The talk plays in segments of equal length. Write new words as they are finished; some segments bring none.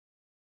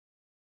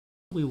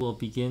we will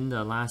begin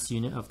the last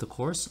unit of the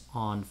course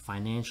on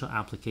financial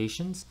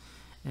applications.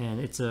 And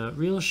it's a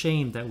real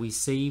shame that we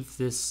save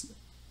this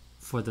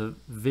for the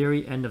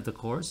very end of the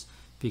course,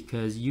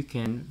 because you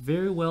can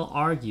very well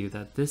argue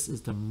that this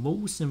is the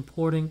most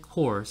important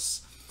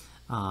course,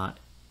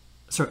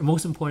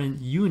 most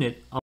important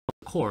unit of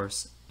the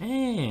course,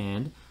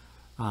 and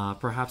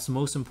perhaps the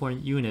most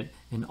important unit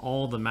in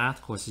all the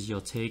math courses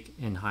you'll take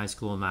in high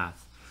school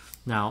math.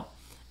 Now,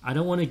 I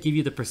don't want to give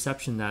you the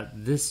perception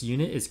that this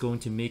unit is going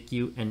to make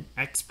you an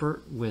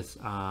expert with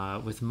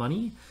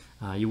money.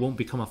 You won't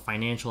become a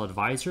financial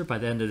advisor by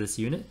the end of this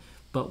unit.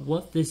 But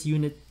what this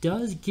unit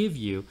does give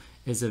you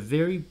is a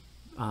very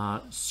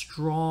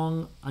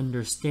strong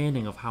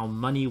understanding of how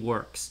money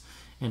works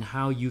and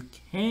how you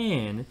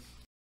can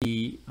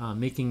be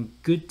making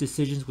good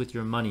decisions with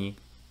your money.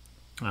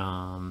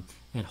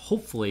 And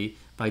hopefully,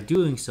 by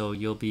doing so,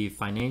 you'll be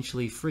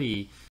financially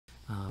free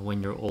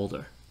when you're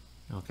older.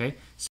 Okay?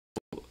 So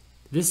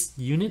this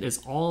unit is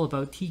all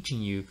about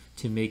teaching you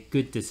to make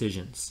good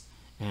decisions.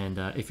 And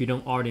if you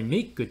don't already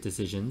make good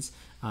decisions,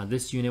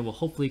 this unit will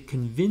hopefully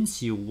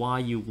convince you why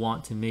you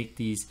want to make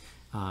these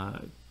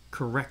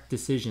correct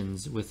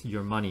decisions with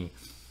your money.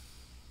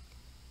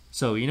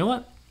 So you know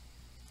what?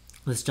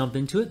 Let's jump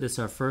into it. This is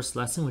our first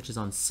lesson, which is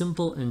on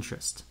simple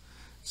interest.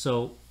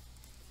 So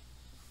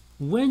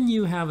when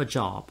you have a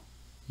job,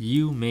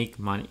 you make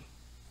money.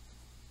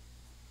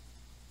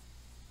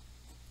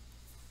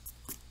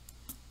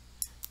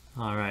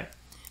 All right.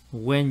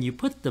 When you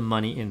put the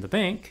money in the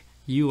bank,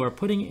 you are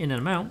putting in an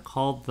amount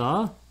called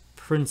the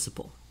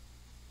principal.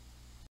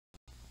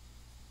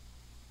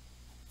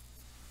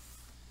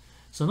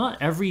 So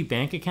not every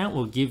bank account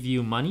will give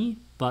you money,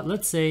 but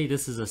let's say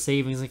this is a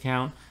savings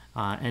account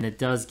and it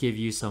does give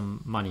you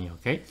some money,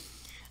 okay?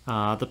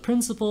 The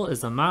principal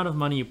is the amount of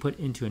money you put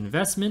into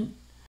investment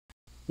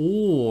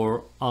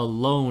or a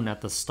loan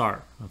at the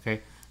start,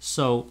 okay?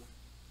 So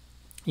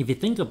if you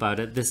think about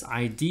it, this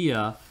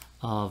idea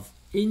of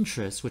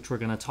interest, which we're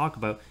going to talk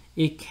about,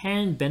 it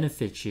can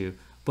benefit you,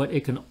 but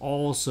it can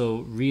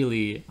also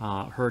really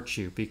hurt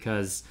you,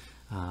 because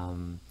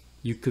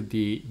you could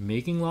be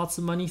making lots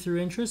of money through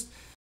interest,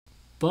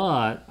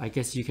 but I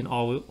guess you can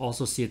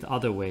also see it the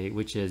other way,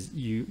 which is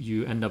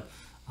you end up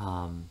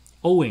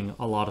owing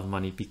a lot of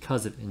money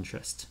because of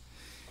interest.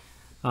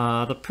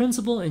 The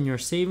principal in your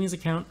savings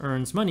account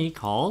earns money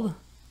called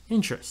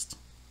interest.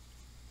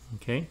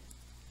 Okay.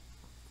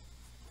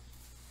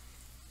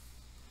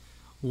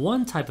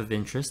 One type of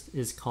interest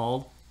is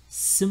called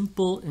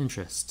simple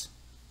interest.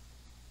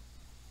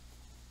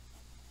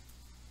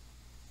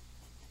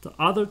 The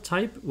other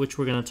type, which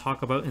we're going to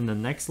talk about in the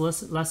next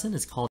lesson,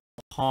 is called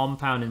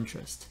compound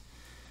interest.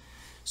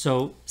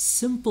 So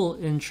simple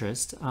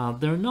interest,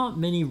 there are not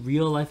many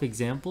real-life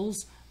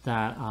examples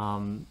that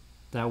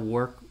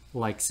work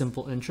like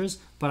simple interest,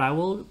 but I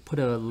will put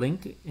a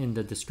link in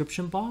the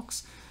description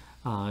box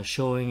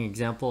showing an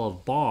example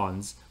of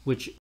bonds,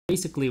 which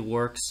basically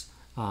works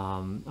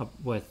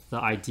with the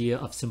idea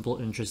of simple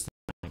interest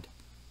in mind.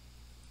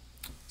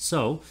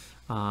 So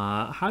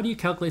how do you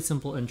calculate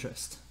simple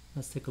interest?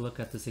 Let's take a look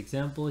at this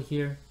example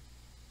here.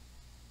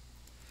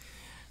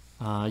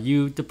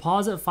 You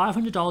deposit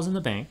 $500 in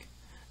the bank.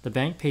 The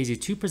bank pays you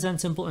 2%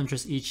 simple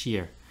interest each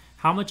year.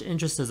 How much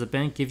interest does the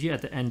bank give you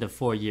at the end of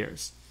 4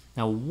 years?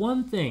 Now,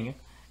 one thing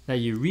that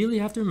you really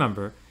have to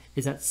remember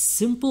is that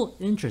simple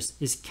interest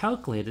is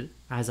calculated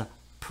as a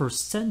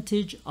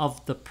percentage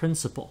of the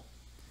principal.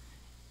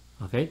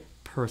 Okay,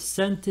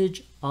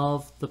 percentage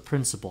of the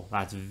principal.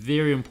 That's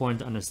very important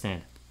to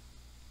understand.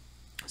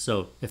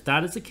 So if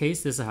that is the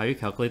case, this is how you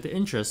calculate the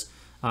interest.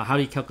 How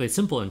do you calculate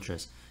simple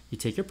interest? You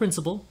take your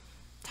principal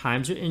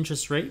times your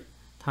interest rate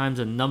times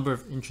the number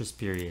of interest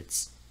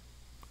periods.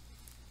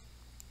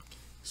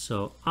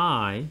 So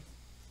I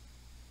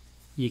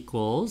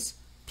equals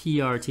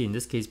PRT. In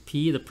this case,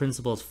 P, the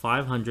principal is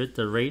 500.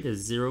 The rate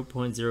is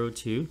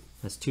 0.02.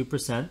 That's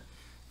 2%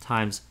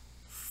 times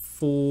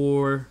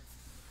 4,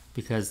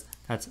 because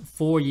that's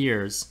 4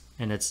 years,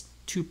 and it's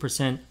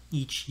 2%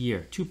 each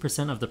year.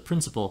 2% of the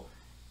principal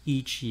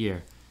each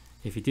year.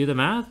 If you do the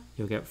math,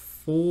 you'll get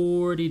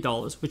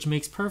 $40, which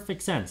makes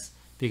perfect sense,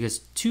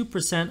 because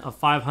 2% of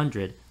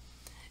 500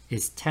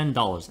 is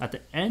 $10. At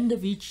the end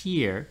of each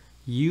year,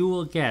 you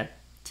will get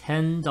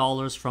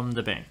 $10 from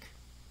the bank.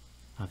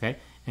 Okay,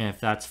 and if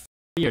that's 4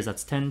 years,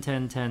 that's 10,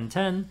 10, 10,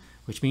 10,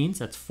 which means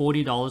that's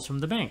 $40 from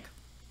the bank.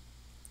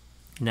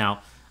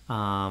 Now,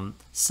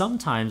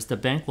 sometimes the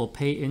bank will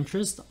pay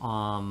interest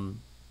more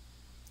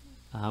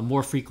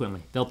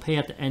frequently. They'll pay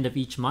at the end of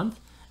each month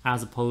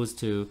as opposed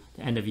to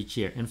the end of each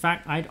year. In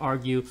fact, I'd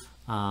argue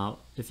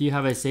if you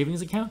have a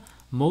savings account,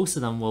 most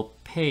of them will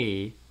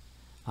pay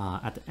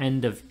at the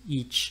end of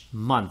each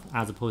month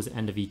as opposed to the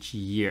end of each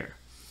year.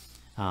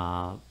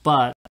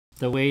 But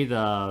the way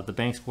the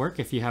banks work,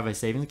 if you have a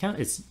savings account,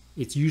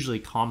 it's usually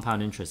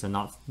compound interest and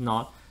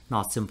not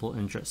simple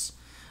interest.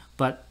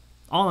 But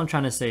all I'm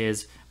trying to say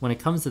is, when it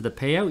comes to the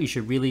payout, you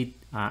should really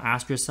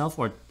ask yourself,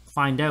 or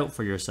find out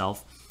for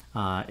yourself,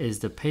 is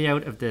the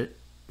payout of the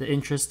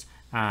interest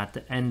at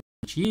the end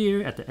each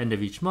year, at the end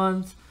of each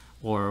month,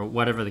 or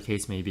whatever the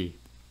case may be.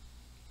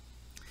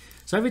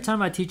 So every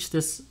time I teach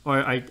this, or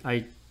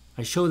I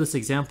show this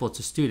example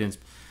to students,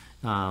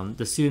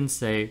 the students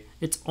say,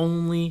 it's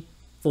only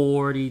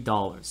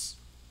 $40.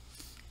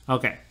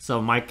 Okay,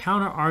 so my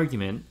counter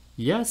argument,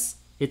 yes,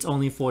 it's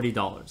only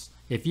 $40.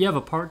 If you have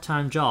a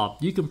part-time job,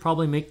 you can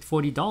probably make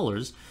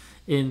 $40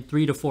 in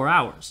 3 to 4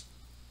 hours.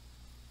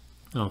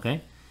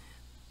 Okay,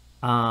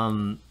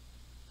 but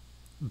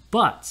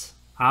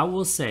I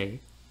will say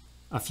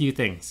a few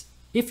things.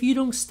 If you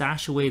don't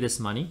stash away this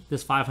money,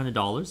 this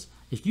 $500,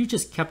 if you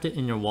just kept it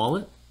in your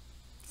wallet,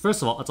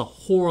 first of all, it's a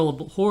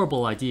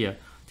horrible idea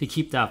to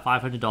keep that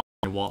 $500 in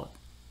your wallet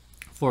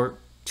for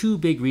two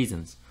big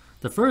reasons.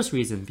 The first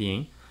reason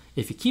being,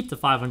 if you keep the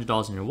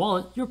 $500 in your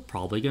wallet, you're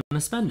probably going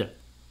to spend it.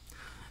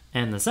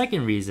 And the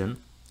second reason,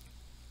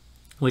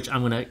 which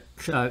I'm going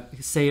to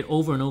say it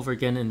over and over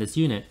again in this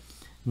unit,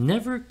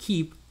 never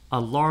keep a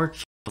large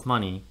chunk of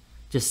money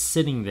just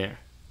sitting there.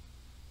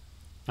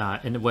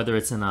 And whether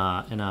it's in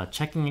a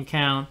checking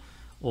account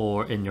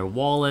or in your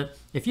wallet,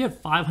 if you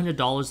have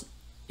 $500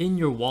 in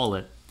your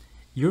wallet,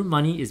 your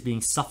money is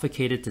being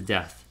suffocated to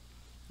death.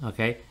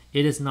 Okay,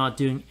 it is not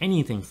doing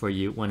anything for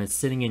you when it's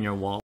sitting in your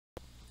wallet.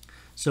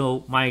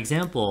 So my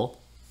example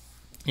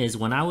is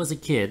when I was a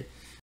kid,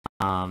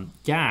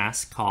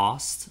 gas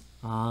cost,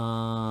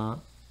 I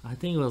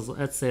think it was,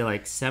 let's say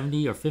like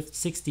 70 or 50,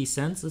 60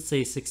 cents, let's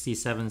say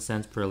 67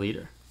 cents per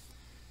liter.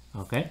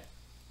 Okay.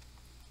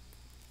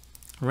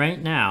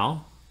 Right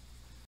now,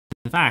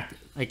 in fact,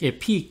 like it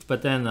peaked,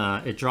 but then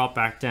it dropped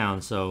back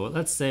down. So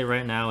let's say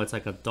right now it's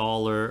like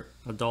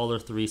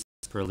 $1.03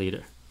 per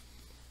liter.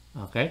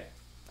 Okay.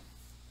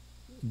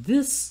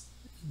 This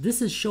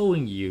is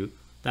showing you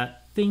that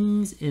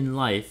things in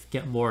life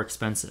get more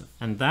expensive,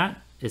 and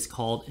that is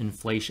called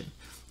inflation.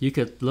 You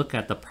could look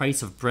at the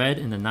price of bread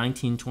in the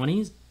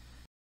 1920s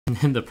and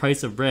then the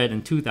price of bread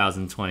in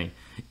 2020.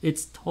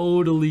 It's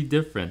totally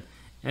different.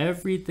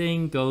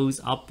 Everything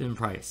goes up in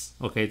price.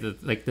 Okay,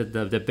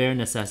 the bare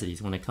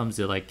necessities when it comes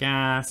to like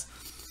gas,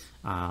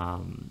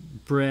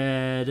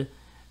 bread,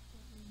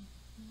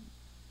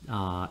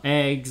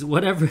 eggs,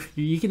 whatever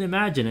you can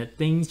imagine it,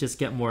 things just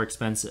get more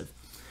expensive.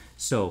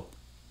 So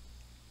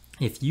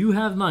if you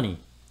have money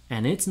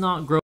and it's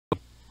not growing,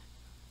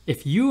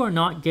 if you are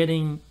not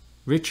getting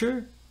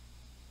richer,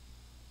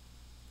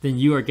 then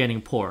you are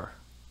getting poorer,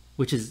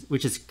 which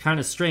is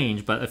kind of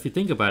strange. But if you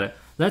think about it,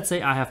 let's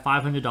say I have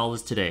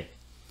 $500 today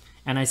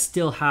and I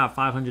still have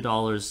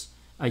 $500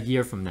 a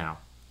year from now.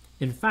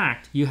 In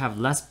fact, you have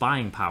less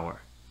buying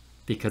power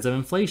because of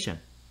inflation.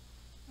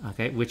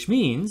 Okay, which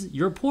means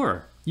you're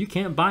poorer. You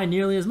can't buy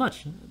nearly as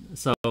much.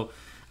 So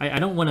I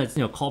don't want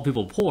to call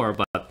people poor,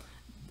 but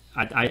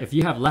if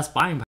you have less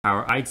buying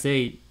power, I'd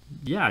say,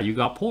 yeah, you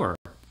got poorer.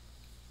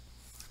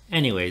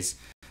 Anyways,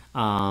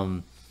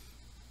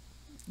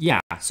 yeah,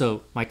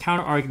 so my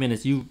counter argument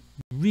is you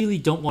really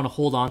don't want to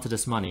hold on to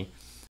this money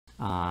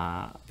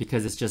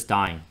because it's just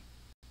dying.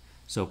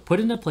 So put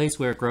it in a place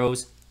where it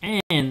grows,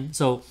 and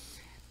so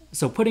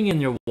putting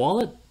in your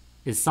wallet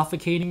is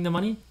suffocating the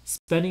money.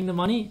 Spending the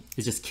money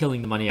is just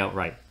killing the money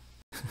outright.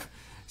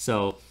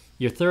 So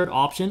your third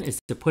option is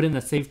to put in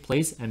a safe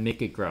place and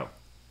make it grow.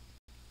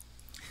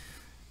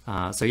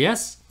 So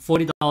yes,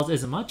 $40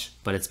 isn't much,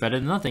 but it's better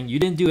than nothing. You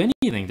didn't do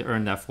anything to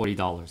earn that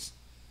 $40.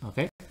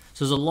 Okay,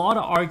 so there's a lot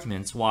of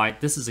arguments why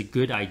this is a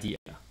good idea.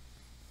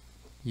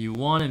 You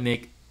want to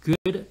make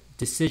good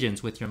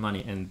decisions with your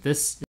money, and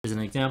this is an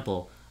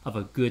example of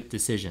a good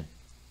decision.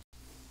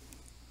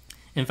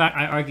 In fact,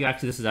 I argue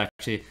actually this is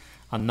actually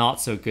a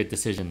not so good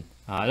decision.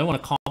 I don't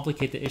want to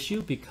complicate the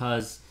issue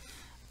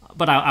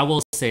but I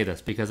will say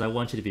this because I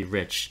want you to be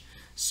rich.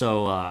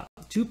 So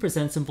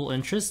 2% simple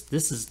interest,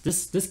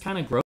 this kind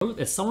of growth,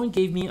 if someone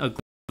gave me a growth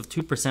of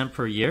 2%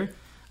 per year,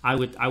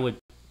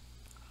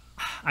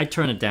 I'd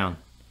turn it down,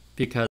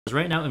 because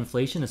right now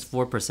inflation is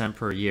 4%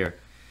 per year.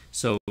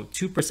 So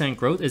 2%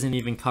 growth isn't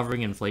even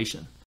covering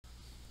inflation.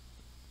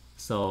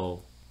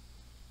 So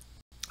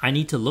I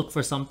need to look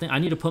for something. I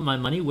need to put my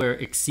money where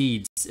it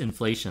exceeds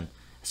inflation,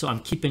 so I'm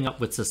keeping up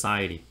with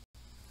society.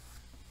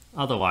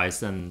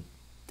 Otherwise, then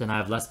I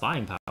have less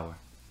buying power.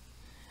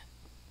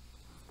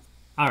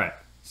 All right,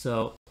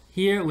 so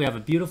here we have a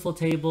beautiful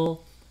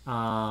table.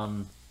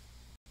 You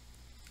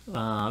have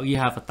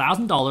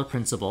 $1,000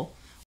 principal.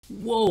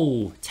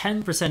 Whoa,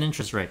 10%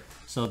 interest rate.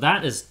 So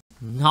that is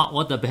not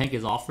what the bank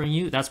is offering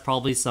you. That's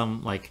probably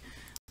some like,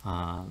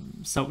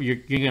 so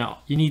you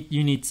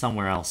need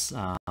somewhere else.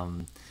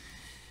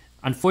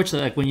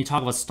 Unfortunately, like when you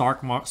talk about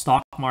stock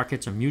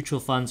markets or mutual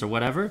funds or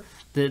whatever,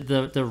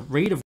 the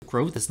rate of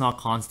growth is not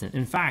constant.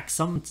 In fact,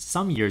 some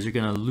years you're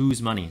going to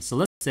lose money. So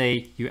let's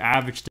say you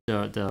average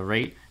the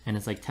rate and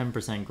it's like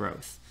 10%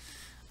 growth.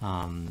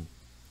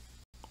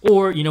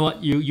 Or you know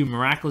what, you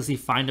miraculously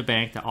find a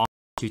bank that offers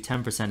you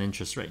 10%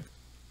 interest rate.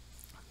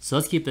 So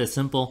let's keep this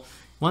simple.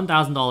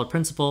 $1,000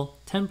 principal,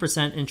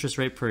 10% interest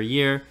rate per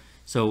year.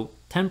 So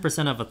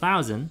 10% of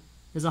 1,000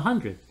 is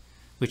 100,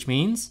 which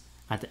means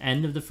at the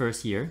end of the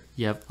first year,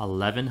 you have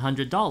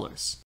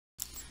 $1,100.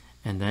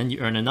 And then you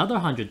earn another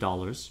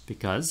 $100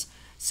 because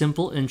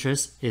simple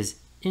interest is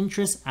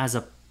interest as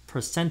a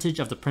percentage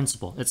of the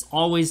principal. It's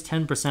always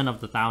 10%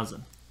 of the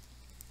 1,000.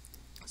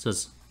 So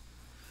it's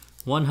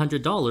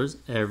 $100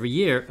 every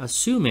year,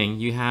 assuming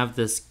you have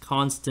this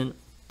constant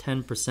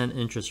 10%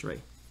 interest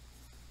rate.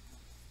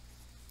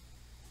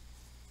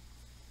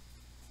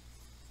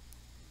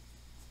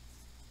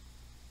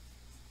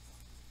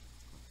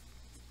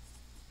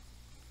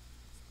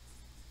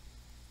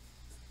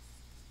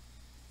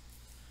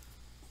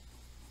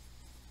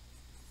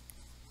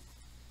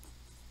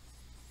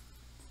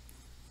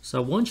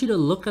 So I want you to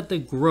look at the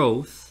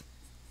growth,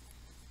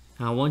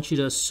 and I want you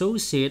to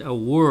associate a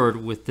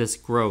word with this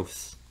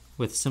growth,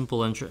 with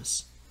simple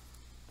interest.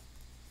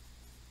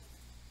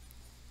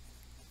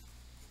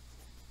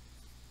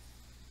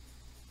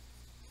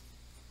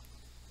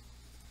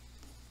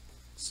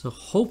 So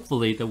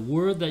hopefully the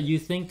word that you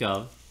think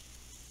of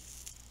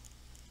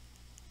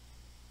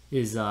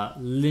is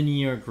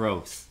linear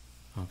growth.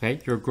 Okay,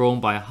 you're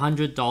growing by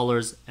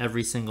 $100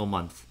 every single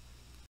month.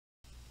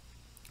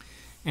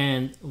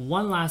 And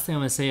one last thing I'm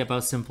going to say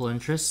about simple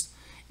interest: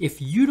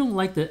 if you don't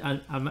like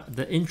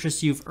the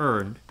interest you've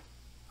earned,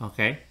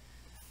 okay,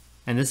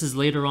 and this is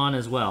later on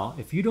as well,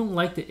 if you don't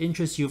like the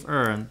interest you've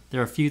earned, there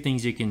are a few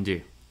things you can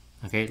do.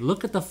 Okay,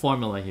 look at the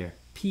formula here,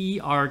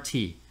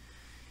 PRT.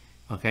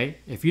 Okay,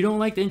 if you don't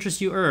like the interest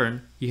you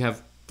earn, you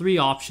have three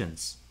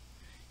options.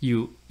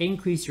 You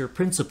increase your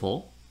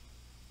principal,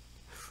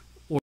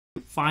 or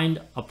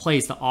find a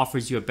place that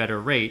offers you a better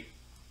rate,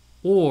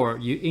 or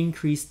you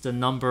increase the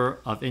number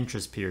of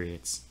interest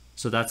periods.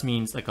 So that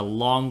means like a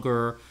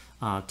longer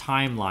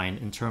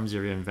timeline in terms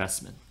of your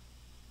investment.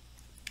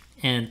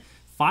 And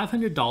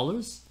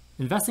 $500,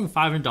 investing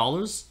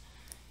 $500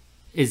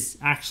 is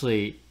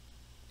actually,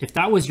 if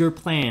that was your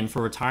plan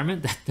for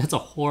retirement, that's a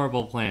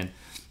horrible plan.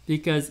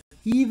 Because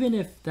even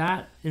if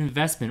that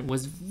investment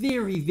was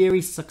very,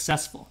 very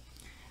successful,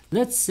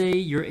 let's say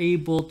you're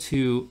able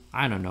to,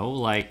 I don't know,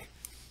 like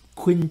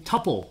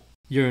quintuple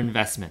your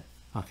investment,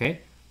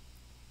 okay?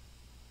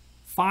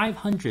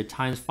 500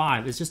 times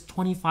 5 is just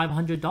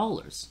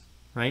 $2,500,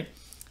 right?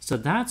 So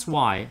that's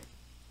why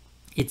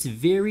it's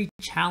very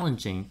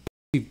challenging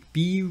to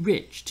be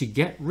rich, to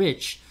get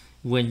rich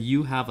when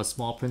you have a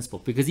small principal.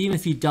 Because even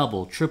if you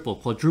double, triple,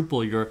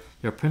 quadruple your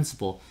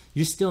principal,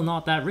 you're still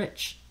not that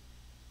rich,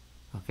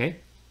 okay?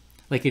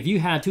 Like if you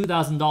had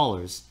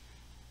 $2,000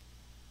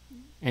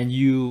 and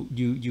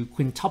you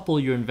quintuple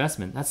your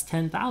investment, that's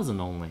 $10,000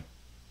 only,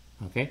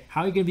 okay?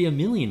 How are you gonna be a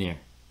millionaire?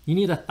 You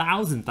need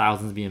 1,000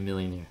 thousands to be a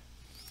millionaire.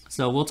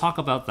 So we'll talk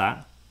about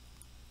that.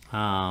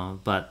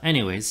 But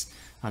anyways,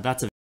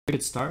 that's a very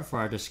good start for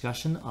our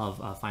discussion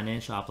of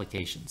financial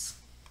applications.